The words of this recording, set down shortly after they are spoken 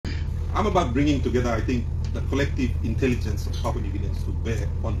I'm about bringing together, I think, the collective intelligence of Papua New Guineans to bear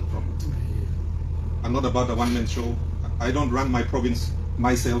on the problem. I'm not about a one-man show. I don't run my province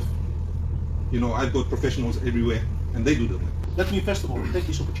myself. You know, I've got professionals everywhere, and they do the work. Let me first of all take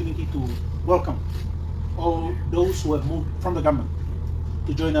this opportunity to welcome all those who have moved from the government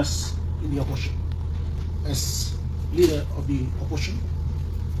to join us in the opposition. As leader of the opposition,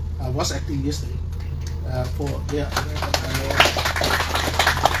 I was acting yesterday for their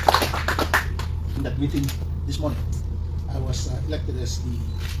in that meeting this morning. I was elected as the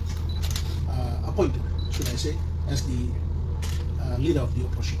appointed, should I say, as the leader of the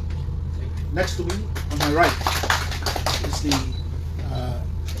opposition. Next to me, on my right, is the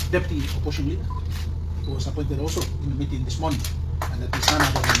deputy opposition leader, who was appointed also in the meeting this morning, and that is none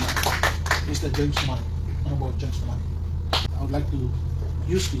other than Mr. James Nomane, Honorable James Nomane. I would like to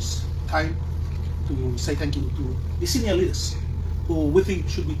use this time to say thank you to the senior leaders who we think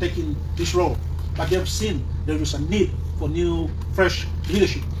should be taking this role, but they have seen there is a need for new, fresh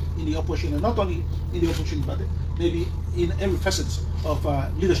leadership in the opposition, and not only in the opposition, but maybe in every facet of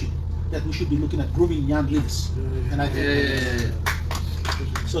leadership, that we should be looking at grooming young leaders. And I think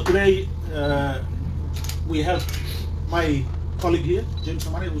so today we have my colleague here, James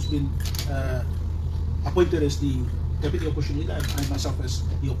Nomane, who's been appointed as the deputy opposition leader, and I myself as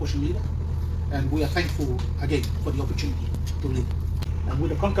the opposition leader, and we are thankful again for the opportunity to lead. And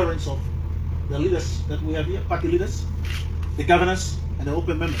with the concurrence of the leaders that we have here, party leaders, the governors, and the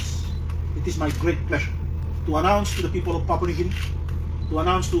open members, it is my great pleasure to announce to the people of Papua New Guinea, to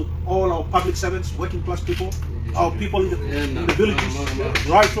announce to all our public servants, working class people, our people in the villages,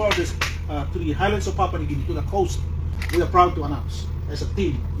 right throughout this, to the highlands of Papua New Guinea, to the coast. We are proud to announce, as a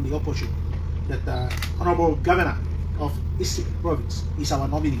team in the opposition, that Honorable Governor of East Sepik Province is our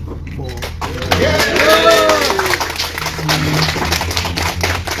nominee for.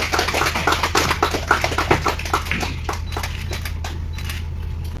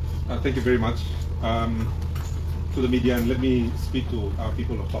 Thank you very much to the media, and let me speak to our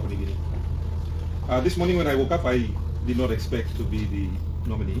people of Papua New Guinea. This morning when I woke up, I did not expect to be the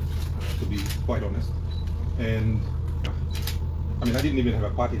nominee, to be quite honest. And I mean, I didn't even have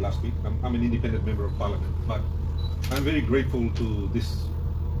a party last week. I'm an independent member of parliament, but I'm very grateful to this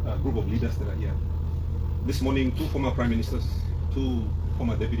group of leaders that are here. This morning, 2 former prime ministers, 2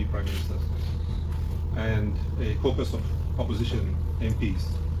 former deputy prime ministers, and a caucus of opposition MPs,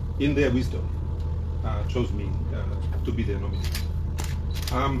 in their wisdom, chose me to be their nominee.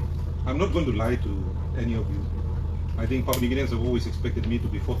 I'm not going to lie to any of you. I think Papua New Guineans have always expected me to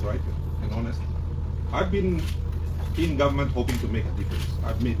be forthright and honest. I've been in government hoping to make a difference.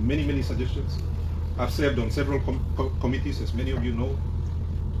 I've made many suggestions. I've served on several committees, as many of you know,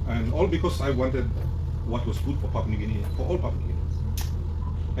 and all because I wanted what was good for Papua New Guinea, for all Papua New Guineans.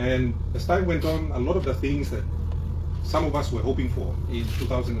 And as time went on, a lot of the things that some of us were hoping for in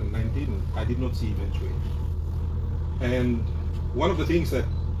 2019, I did not see eventuate. And one of the things that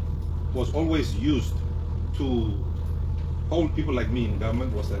was always used to hold people like me in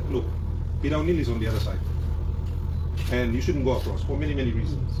government was that, look, Peter O'Neill is on the other side, and you shouldn't go across for many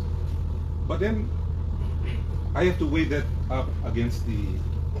reasons. But then I have to weigh that up against the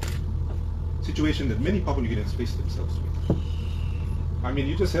situation that many Papua New Guineans face themselves with. I mean,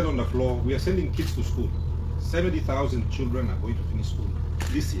 you just said on the floor, we are sending kids to school. 70,000 children are going to finish school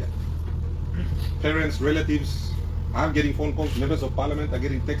this year. Parents, relatives, I'm getting phone calls, members of parliament are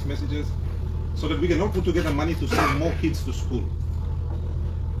getting text messages, so that we can all put together money to send more kids to school.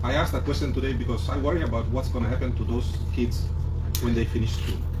 I asked that question today because I worry about what's going to happen to those kids when they finish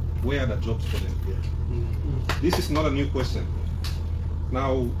school. Where are the jobs for them? This is not a new question.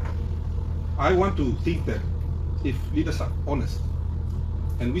 Now, I want to think that if leaders are honest,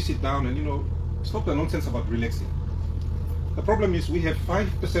 and we sit down and, you know, stop the nonsense about relaxing. The problem is we have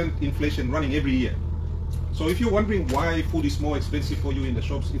 5% inflation running every year. So if you're wondering why food is more expensive for you in the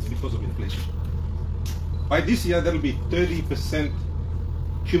shops, it's because of inflation. By this year, there will be 30%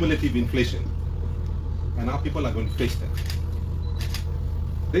 cumulative inflation. And our people are going to face that.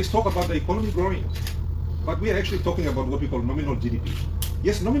 They talk about the economy growing, but we are actually talking about what we call nominal GDP.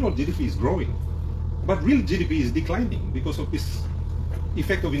 Yes, nominal GDP is growing, but real GDP is declining because of this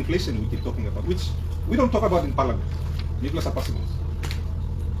effect of inflation we keep talking about, which we don't talk about in parliament.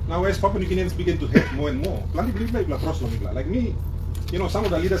 Now, as Papua New Guineans begin to have more and more, like me, you know, some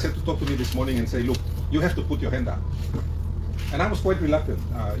of the leaders had to talk to me this morning and say, look, you have to put your hand up. And I was quite reluctant,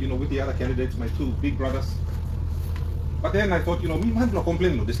 you know, with the other candidates, my 2 big brothers. But then I thought, you know, me man lo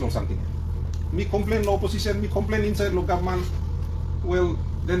complain lo this long something. Me complain lo opposition, me complain inside lo government. Well,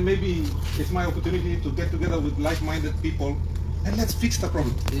 then maybe it's my opportunity to get together with like-minded people and let's fix the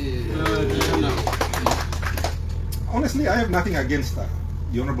problem. Honestly, I have nothing against the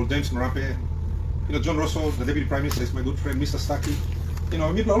Honorable James Nomane. You know, John Rosso, the Deputy Prime Minister, is my good friend, Mr. Staki. You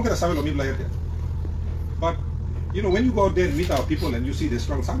know, but, you know, when you go out there and meet our people and you see the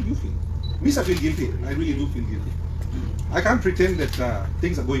struggles, how do you feel? Me, I feel guilty. I really do feel guilty. I can't pretend that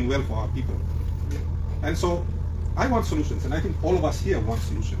things are going well for our people. And so, I want solutions, and I think all of us here want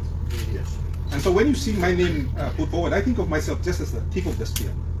solutions. Yes. And so when you see my name put forward, I think of myself just as the tip of the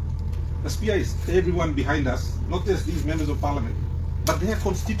spear. The spear is everyone behind us, not just these members of parliament, but their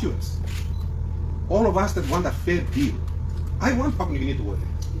constituents. All of us that want a fair deal. I want Papua New Guinea to work.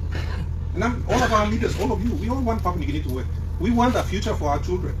 And all of our leaders, all of you, we all want Papua New Guinea to work. We want a future for our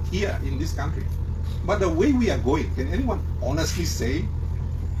children here in this country. But the way we are going, can anyone honestly say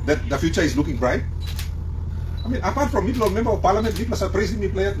that the future is looking bright? I mean, apart from me, member of parliament, people are praising me,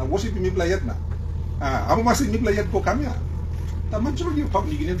 worshiping me, the majority of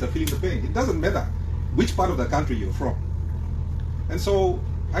Papua New Guineans are feeling the pain. It doesn't matter which part of the country you're from. And so,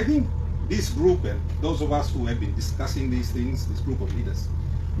 I think this group and those of us who have been discussing these things, this group of leaders,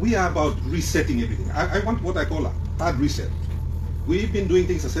 we are about resetting everything. I want what I call a hard reset. We've been doing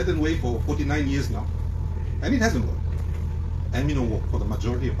things a certain way for 49 years now, and it hasn't worked. And we know what, for the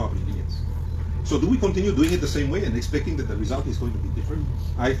majority of Papua New Guineans. So do we continue doing it the same way and expecting that the result is going to be different?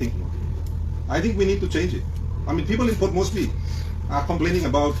 I think not. I think we need to change it. I mean, people in Port Moresby are complaining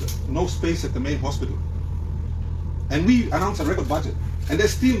about no space at the main hospital. And we announced a record budget, and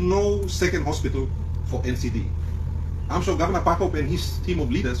there's still no second hospital for NCD. I'm sure Governor Pakop and his team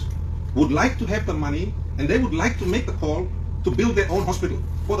of leaders would like to have the money, and they would like to make the call to build their own hospital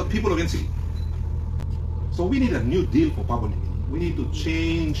for the people of NCD. So we need a new deal for Papua New Guinea. We need to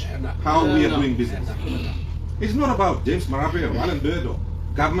change how we are doing business. It's not about James Nomane or Allan Bird or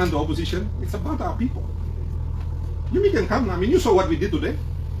government or opposition. It's about our people. You can come now. I mean, you saw what we did today.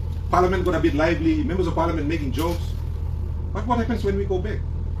 Parliament got a bit lively, members of parliament making jokes. But what happens when we go back?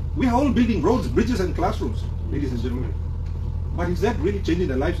 We are all building roads, bridges, and classrooms, ladies and gentlemen. But is that really changing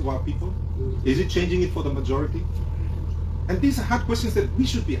the lives of our people? Is it changing it for the majority? And these are hard questions that we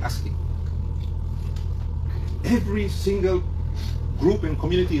should be asking. Every single group and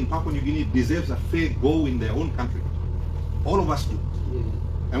community in Papua New Guinea deserves a fair go in their own country. All of us do.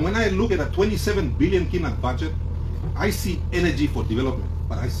 And when I look at a 27 billion kina budget, I see energy for development,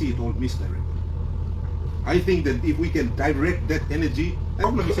 but I see it all misdirected. I think that if we can direct that energy, the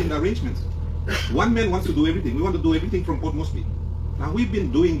problem is in the arrangements. One man wants to do everything. We want to do everything from Port Moresby. Now we've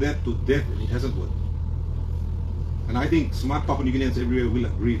been doing that to death and it hasn't worked. And I think smart Papua New Guineans everywhere will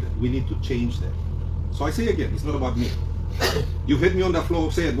agree that we need to change that. So I say again, it's not about me. You've heard me on the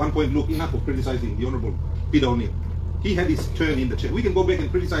floor say at one point, look, enough of criticizing the Honorable Peter O'Neill. He had his turn in the chair. We can go back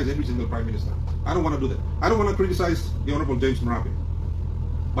and criticize every single Prime Minister. I don't want to do that. I don't want to criticize the Honorable James Nomane.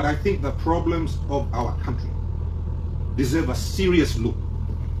 But I think the problems of our country deserve a serious look,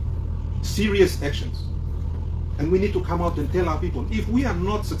 serious actions. And we need to come out and tell our people, if we are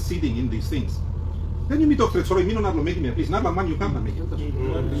not succeeding in these things, then you talk to sorry, please, not man you can't make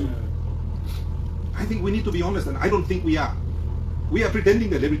it. I think we need to be honest, and I don't think we are. We are pretending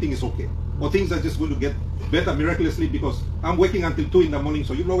that everything is okay, or things are just going to get better miraculously because I'm working until 2 in the morning,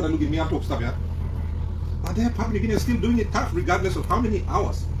 so you know what I'm looking at me up stuff, yeah? But there are Papua New Guineans still doing it tough regardless of how many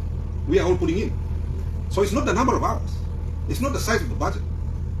hours we are all putting in. So it's not the number of hours. It's not the size of the budget.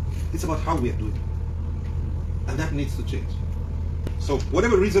 It's about how we are doing it. And that needs to change. So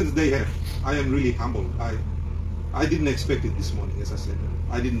whatever reasons they have, I am really humbled. I didn't expect it this morning, as I said.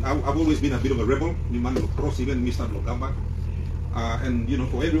 I've always been a bit of a rebel. Even Mr. Logamba. And you know,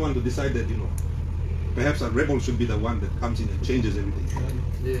 for everyone to decide that, you know, perhaps a rebel should be the one that comes in and changes everything.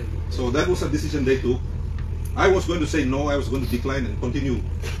 Yeah. So that was a decision they took. I was going to say no, I was going to decline and continue.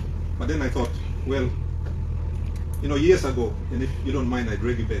 But then I thought, well, you know, years ago, and if you don't mind, I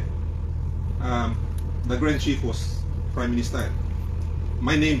drag you back. The Grand Chief was Prime Minister.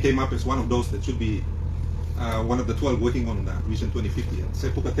 My name came up as one of those that should be one of the 12 working on the Vision 2050. And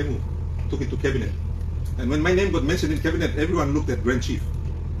Sepuka Temu took it to Cabinet. And when my name got mentioned in Cabinet, everyone looked at Grand Chief.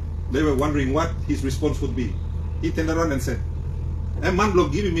 They were wondering what his response would be. He turned around and said, "A man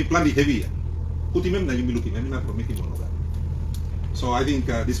block giving me plenty heavy. Put him in, you be looking. I'm not making one of that." So I think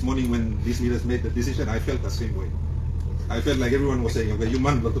this morning when these leaders made the decision, I felt the same way. I felt like everyone was saying, "Okay, you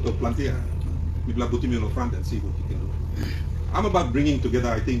man block to plenty. You put him in the front and see what you can do." I'm about bringing together,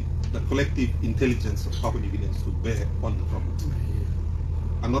 I think, the collective intelligence of Papua New Guineans to bear on the problem.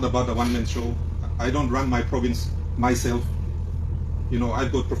 I'm not about a one-man show. I don't run my province myself. You know,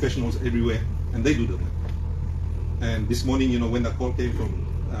 I've got professionals everywhere, and they do the work. And this morning, you know, when the call came from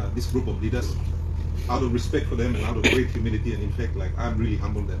this group of leaders, out of respect for them and out of great humility, and in fact, like, I'm really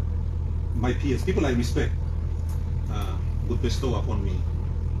humbled that my peers, people I respect, would bestow upon me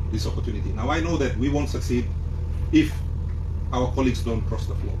this opportunity. Now I know that we won't succeed if our colleagues don't cross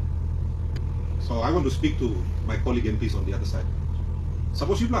the floor. So I want to speak to my colleague MPs on the other side.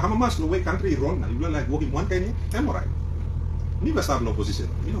 Suppose you play Hamamas no way country wrong, you like working one kind, I'm alright. Never start in opposition.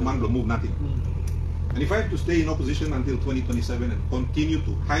 You know, man will move nothing. And if I have to stay in opposition until 2027 and continue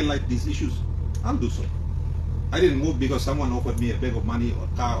to highlight these issues, I'll do so. I didn't move because someone offered me a bag of money or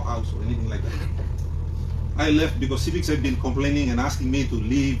car or house or anything like that. I left because civics have been complaining and asking me to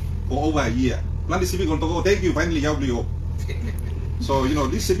leave for over a year. Plenty civic on to go, thank you, finally, you. So, you know,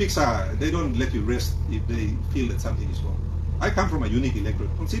 these civics they don't let you rest if they feel that something is wrong. I come from a unique electorate.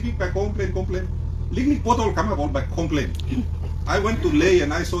 On civic, by complain. Legally, portal come about by complain. I went to Leh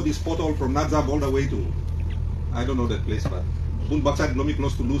and I saw this portal from Nadzab all the way to, I don't know that place, but Bunbaksad Lomi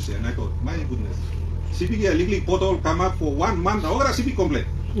close to Lucia, and I thought, my goodness, civic here, legally portal come up for 1 month, or civic complaint.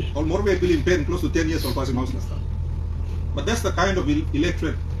 Or more way in pen close to 10 years of passing house and stuff. But that's the kind of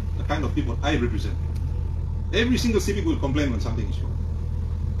electorate, the kind of people I represent. Every single civic will complain when something is wrong.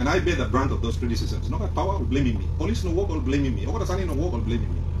 And I bear the brunt of those criticisms. No power will blaming me. Police no work will blaming me. Ogarasani no work will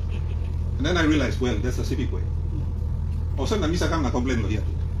blaming me. And then I realized, well, that's the civic way. Also, na misa kam na complain here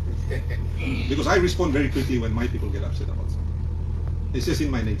too. Because I respond very quickly when my people get upset about something. It's just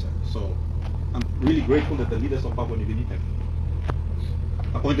in my nature. So I'm really grateful that the leaders of Papua New Guinea have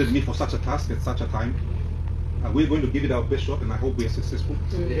appointed me for such a task at such a time. We're going to give it our best shot, and I hope we are successful.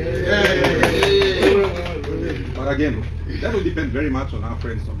 But again, that will depend very much on our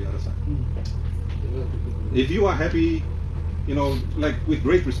friends on the other side. If you are happy, you know, like with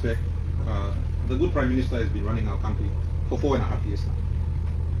great respect, the good Prime Minister has been running our country for 4.5 years now.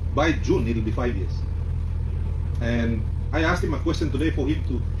 By June, it will be 5 years. And I asked him a question today for him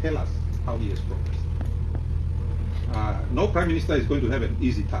to tell us how he has progressed. No Prime Minister is going to have an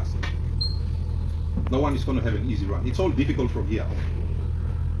easy task. No one is going to have an easy run. It's all difficult from here on.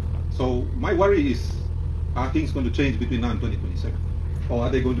 So my worry is, are things going to change between now and 2027? Or are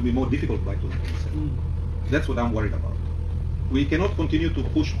they going to be more difficult by 2027? That's what I'm worried about. We cannot continue to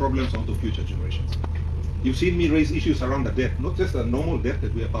push problems onto future generations. You've seen me raise issues around the debt, not just the normal debt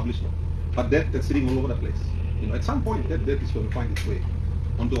that we have published, but debt that's sitting all over the place. You know, at some point that debt is going to find its way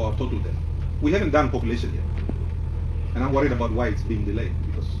onto our total debt. We haven't done population yet. And I'm worried about why it's being delayed.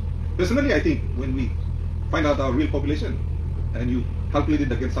 Because personally, I think when we find out our real population and you calculate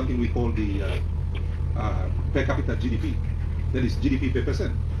it against something we call the per capita GDP, that is GDP per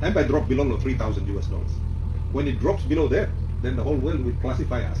person, and by drop below $3,000 US. When it drops below that, then the whole world will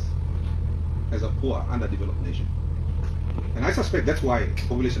classify us as a poor, underdeveloped nation. And I suspect that's why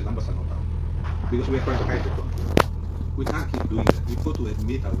population numbers are not down. Because we are trying to hide the country. We can't keep doing that. We've got to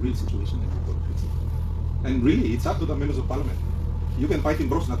admit our real situation and we've got to fix it. And really, it's up to the members of parliament. You can fight in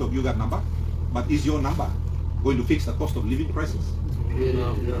Brosna to you got number, but is your number going to fix the cost of living crisis?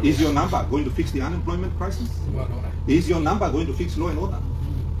 Is your number going to fix the unemployment crisis? Is your number going to fix law and order?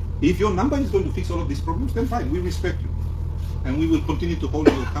 If your number is going to fix all of these problems, then fine, we respect you. And we will continue to hold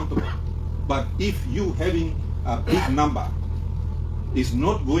you accountable. But if you having a big number is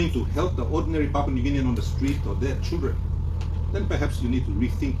not going to help the ordinary Papua New Guinean on the street or their children, then perhaps you need to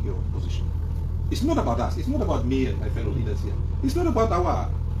rethink your position. It's not about us. It's not about me and my fellow leaders here. It's not about our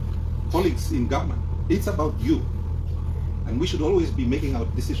colleagues in government. It's about you. And we should always be making our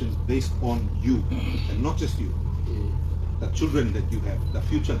decisions based on you, and not just you. The children that you have, the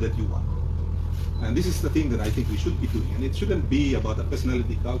future that you want. And this is the thing that I think we should be doing. And it shouldn't be about a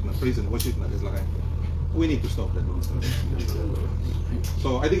personality cult, praise and worship. We need to stop that nonsense.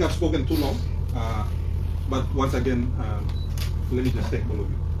 So I think I've spoken too long. But once again, let me just thank all of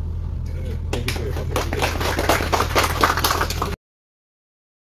you. Thank you for your participation.